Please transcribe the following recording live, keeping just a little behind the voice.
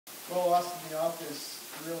Well, Austin, the offense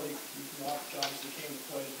really, you obviously came to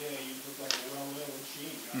play today. You look like a well-oiled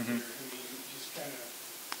machine out there. I mean, you just kind of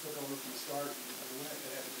took over from the start and went.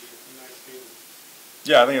 That had to be a nice feeling.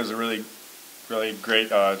 Yeah, I think it was a really great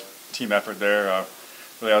team effort there.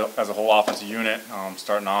 Really, as a whole offensive unit,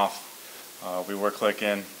 starting off, we were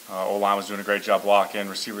clicking. O-line was doing a great job blocking.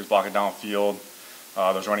 Receivers blocking downfield.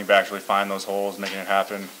 Those running backs really find those holes, making it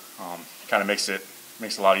happen. Kind of makes it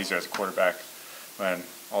a lot easier as a quarterback when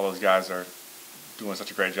all those guys are doing such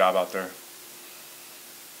a great job out there.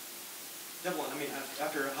 Devlin, I mean,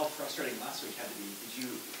 after how frustrating last week had to be, did you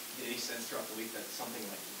get any sense throughout the week that something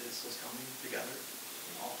like this was coming together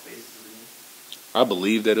in all phases of the game? I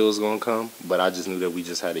believed that it was going to come, but I just knew that we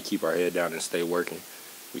just had to keep our head down and stay working,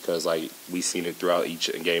 because like we seen it throughout each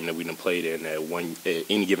game that we done played in. At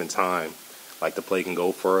any given time, like the play can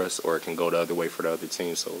go for us or it can go the other way for the other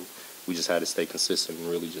team. So we just had to stay consistent and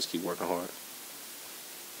really just keep working hard.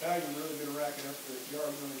 Now you've really been racking up the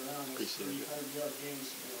yards on the ground. Those 300-yard games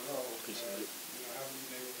in a row. Appreciate it. How have you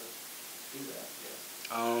been able to do that?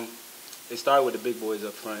 Yeah. It started with the big boys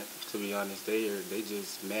up front, to be honest. They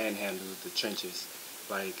just manhandled the trenches.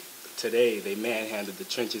 Like, today, they manhandled the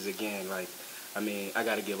trenches again. Like, I mean, I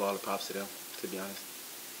got to give all the props to them, to be honest.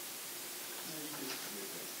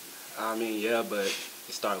 I mean, yeah, but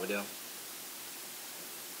it started with them.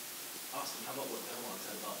 Austin, how about what Devlin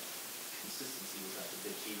said about consistency? Was that the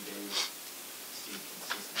big key today? Stay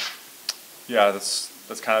consistent? Yeah,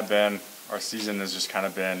 that's kind of been, our season has just kind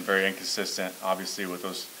of been very inconsistent, obviously, with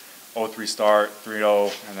those 0-3 start,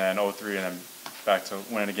 3-0, and then 0-3, and then back to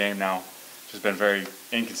winning a game now. Just been very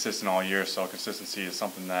inconsistent all year, so consistency is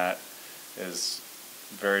something that is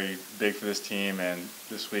very big for this team, and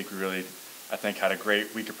this week we really, I think, had a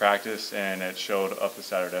great week of practice, and it showed up this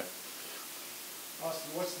Saturday.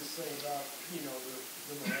 Austin, what's this say about, the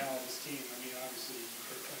morale of this team? I mean, obviously,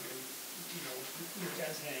 your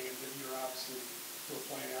guys hanging, but you're obviously still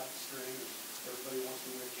playing out the string. Everybody wants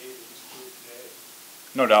to win a game, just proved today.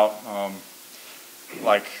 No doubt.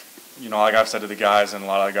 Like I've said to the guys, and a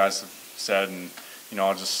lot of the guys have said, and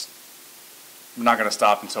we're not going to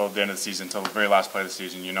stop until the end of the season, until the very last play of the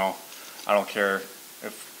season. I don't care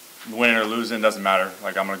if winning or losing, doesn't matter.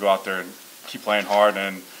 Like, I'm going to go out there and keep playing hard,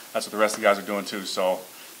 and that's what the rest of the guys are doing too. So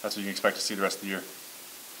that's what you can expect to see the rest of the year.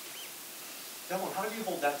 Devlin, how did you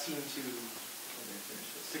hold that team to, when they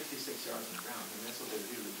finished with 66 yards on the ground? I mean, that's what they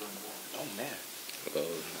do to run the ball. Oh, man.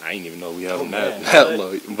 I didn't even know we had them that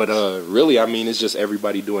low. But really, I mean, it's just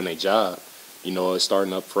everybody doing their job. It's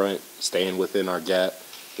starting up front, staying within our gap.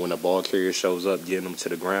 When a ball carrier shows up, getting them to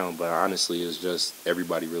the ground. But honestly, it's just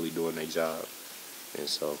everybody really doing their job. And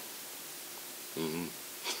so,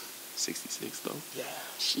 66 though. Yeah.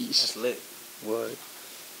 Sheesh. That's lit. What?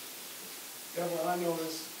 Yeah, well, I know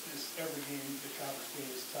this every game, the conference game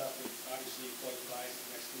is tough, and obviously you play the Bison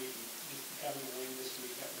next week, and just having a win this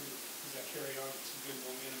week, does that carry on some good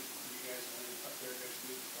momentum for you guys winning up there next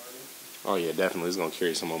week? Oh yeah, definitely. It's gonna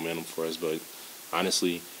carry some momentum for us, but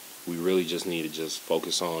honestly, we really just need to just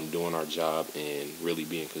focus on doing our job and really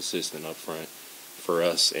being consistent up front for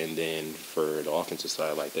us, and then for the offensive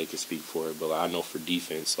side, like, they can speak for it. But I know for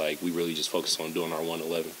defense, like, we really just focus on doing our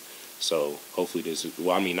 111. So hopefully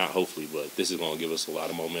not hopefully, but this is going to give us a lot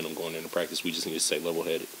of momentum going into practice. We just need to stay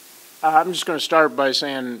level-headed. I'm just going to start by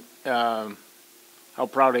saying how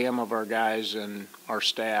proud I am of our guys and our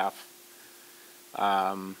staff.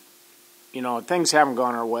 Things haven't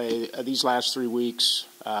gone our way these last 3 weeks.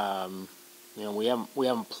 We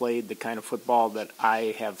haven't played the kind of football that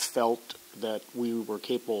I have felt that we were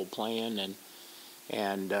capable of playing,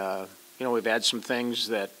 and we've had some things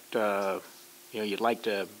that you'd like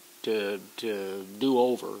to do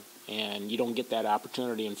over, and you don't get that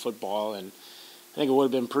opportunity in football. And I think it would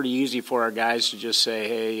have been pretty easy for our guys to just say,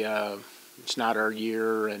 hey, it's not our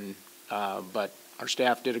year, but our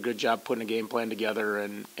staff did a good job putting a game plan together,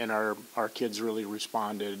 and our kids really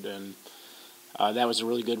responded, and that was a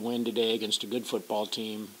really good win today against a good football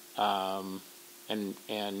team, and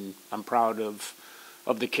I'm proud of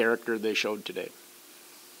the character they showed today.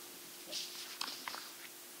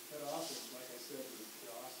 That offense, like I said, was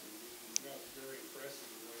awesome. That was very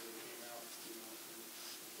impressive the way they came out.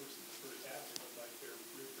 For the first half, it looked like they're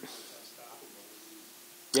pretty much unstoppable.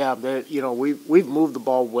 Yeah, we've moved the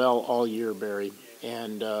ball well all year, Barry,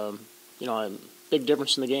 and a big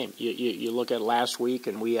difference in the game. You look at last week,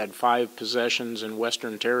 and we had 5 possessions in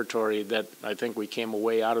Western Territory that I think we came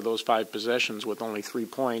away out of those 5 possessions with only 3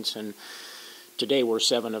 points, and today we're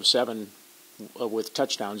 7 of 7 with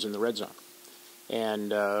touchdowns in the red zone.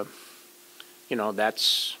 And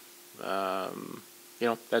that's a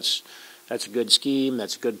good scheme,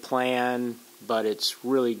 that's a good plan. but it's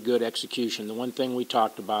really good execution. The one thing we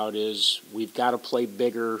talked about is we've got to play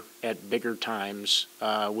bigger at bigger times,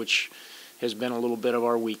 which has been a little bit of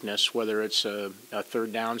our weakness, whether it's a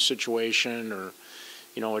third down situation or,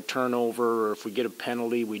 a turnover, or if we get a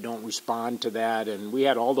penalty, we don't respond to that. And we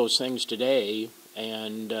had all those things today,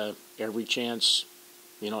 and every chance,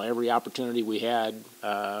 every opportunity we had,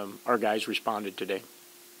 our guys responded today.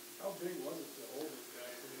 How big was it to hold those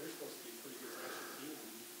guys? I mean, they're supposed to be a pretty good rushing team, and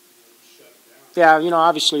you shut them down. Yeah,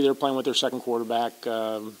 obviously they're playing with their second quarterback,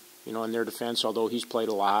 in their defense, although he's played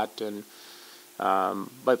a lot. And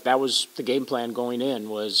but that was the game plan going in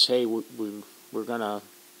was, hey, we're going to,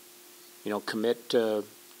 commit to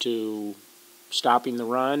stopping the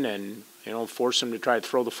run and, force them to try to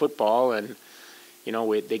throw the football. And,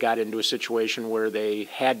 they got into a situation where they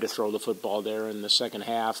had to throw the football there in the second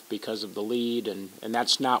half because of the lead, and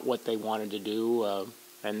that's not what they wanted to do.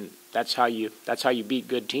 And that's how you beat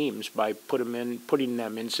good teams, by putting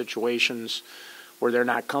them in situations where they're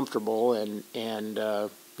not comfortable. And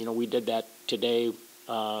we did that today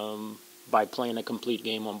by playing a complete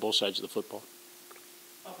game on both sides of the football.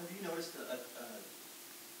 Have you noticed a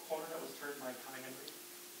corner that was turned by Kai Henry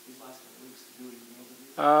these last couple weeks to do what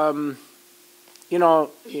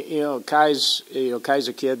he's Kai's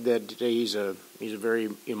a kid that he's a very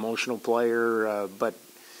emotional player, but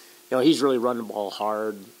he's really run the ball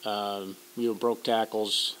hard. Broke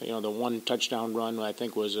tackles. The one touchdown run I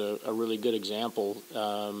think was a really good example.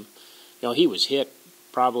 He was hit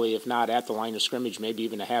probably, if not at the line of scrimmage, maybe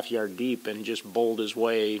even a half yard deep, and just bowled his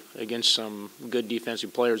way against some good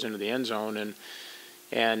defensive players into the end zone.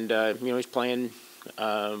 And he's playing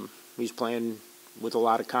with a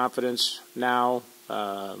lot of confidence now.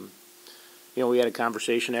 We had a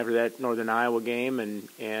conversation after that Northern Iowa game,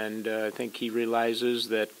 and I think he realizes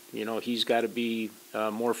that he's got to be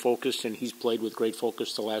more focused, and he's played with great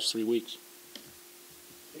focus the last 3 weeks.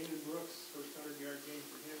 First 100-yard game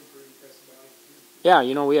for him, pretty impressive outing for him. Yeah,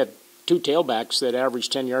 we had two tailbacks that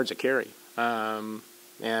averaged 10 yards a carry,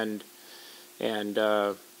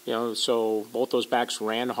 so both those backs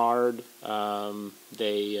ran hard.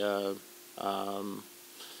 They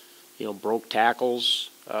broke tackles,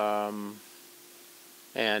 and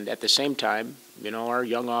at the same time, our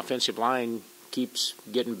young offensive line keeps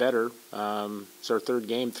getting better. It's our third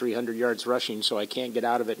game, 300 yards rushing, so I can't get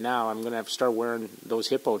out of it now. I'm going to have to start wearing those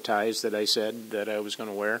hippo ties that I said that I was going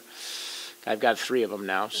to wear. I've got 3 of them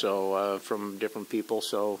now, so from different people.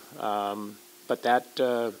 So, but that,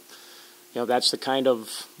 that's the kind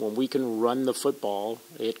of, when we can run the football,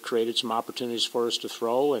 it created some opportunities for us to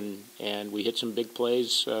throw, and we hit some big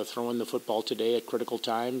plays throwing the football today at critical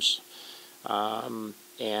times. As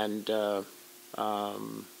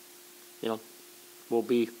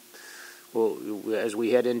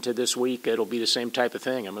we head into this week, it'll be the same type of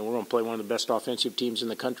thing. I mean, we're going to play one of the best offensive teams in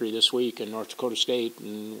the country this week in North Dakota State,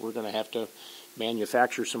 and we're going to have to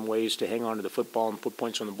manufacture some ways to hang on to the football and put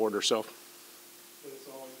points on the board ourselves. But it's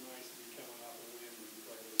always nice to be coming off a win and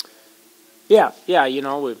play this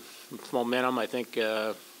game. With momentum, I think,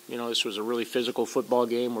 this was a really physical football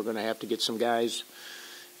game. We're going to have to get some guys,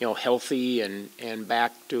 healthy and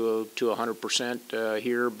back to 100%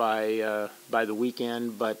 here by the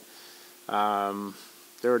weekend. But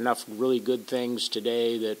there are enough really good things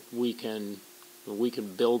today that we can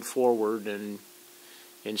build forward, and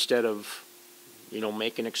instead of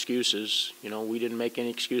making excuses, we didn't make any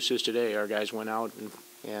excuses today. Our guys went out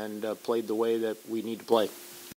and played the way that we need to play.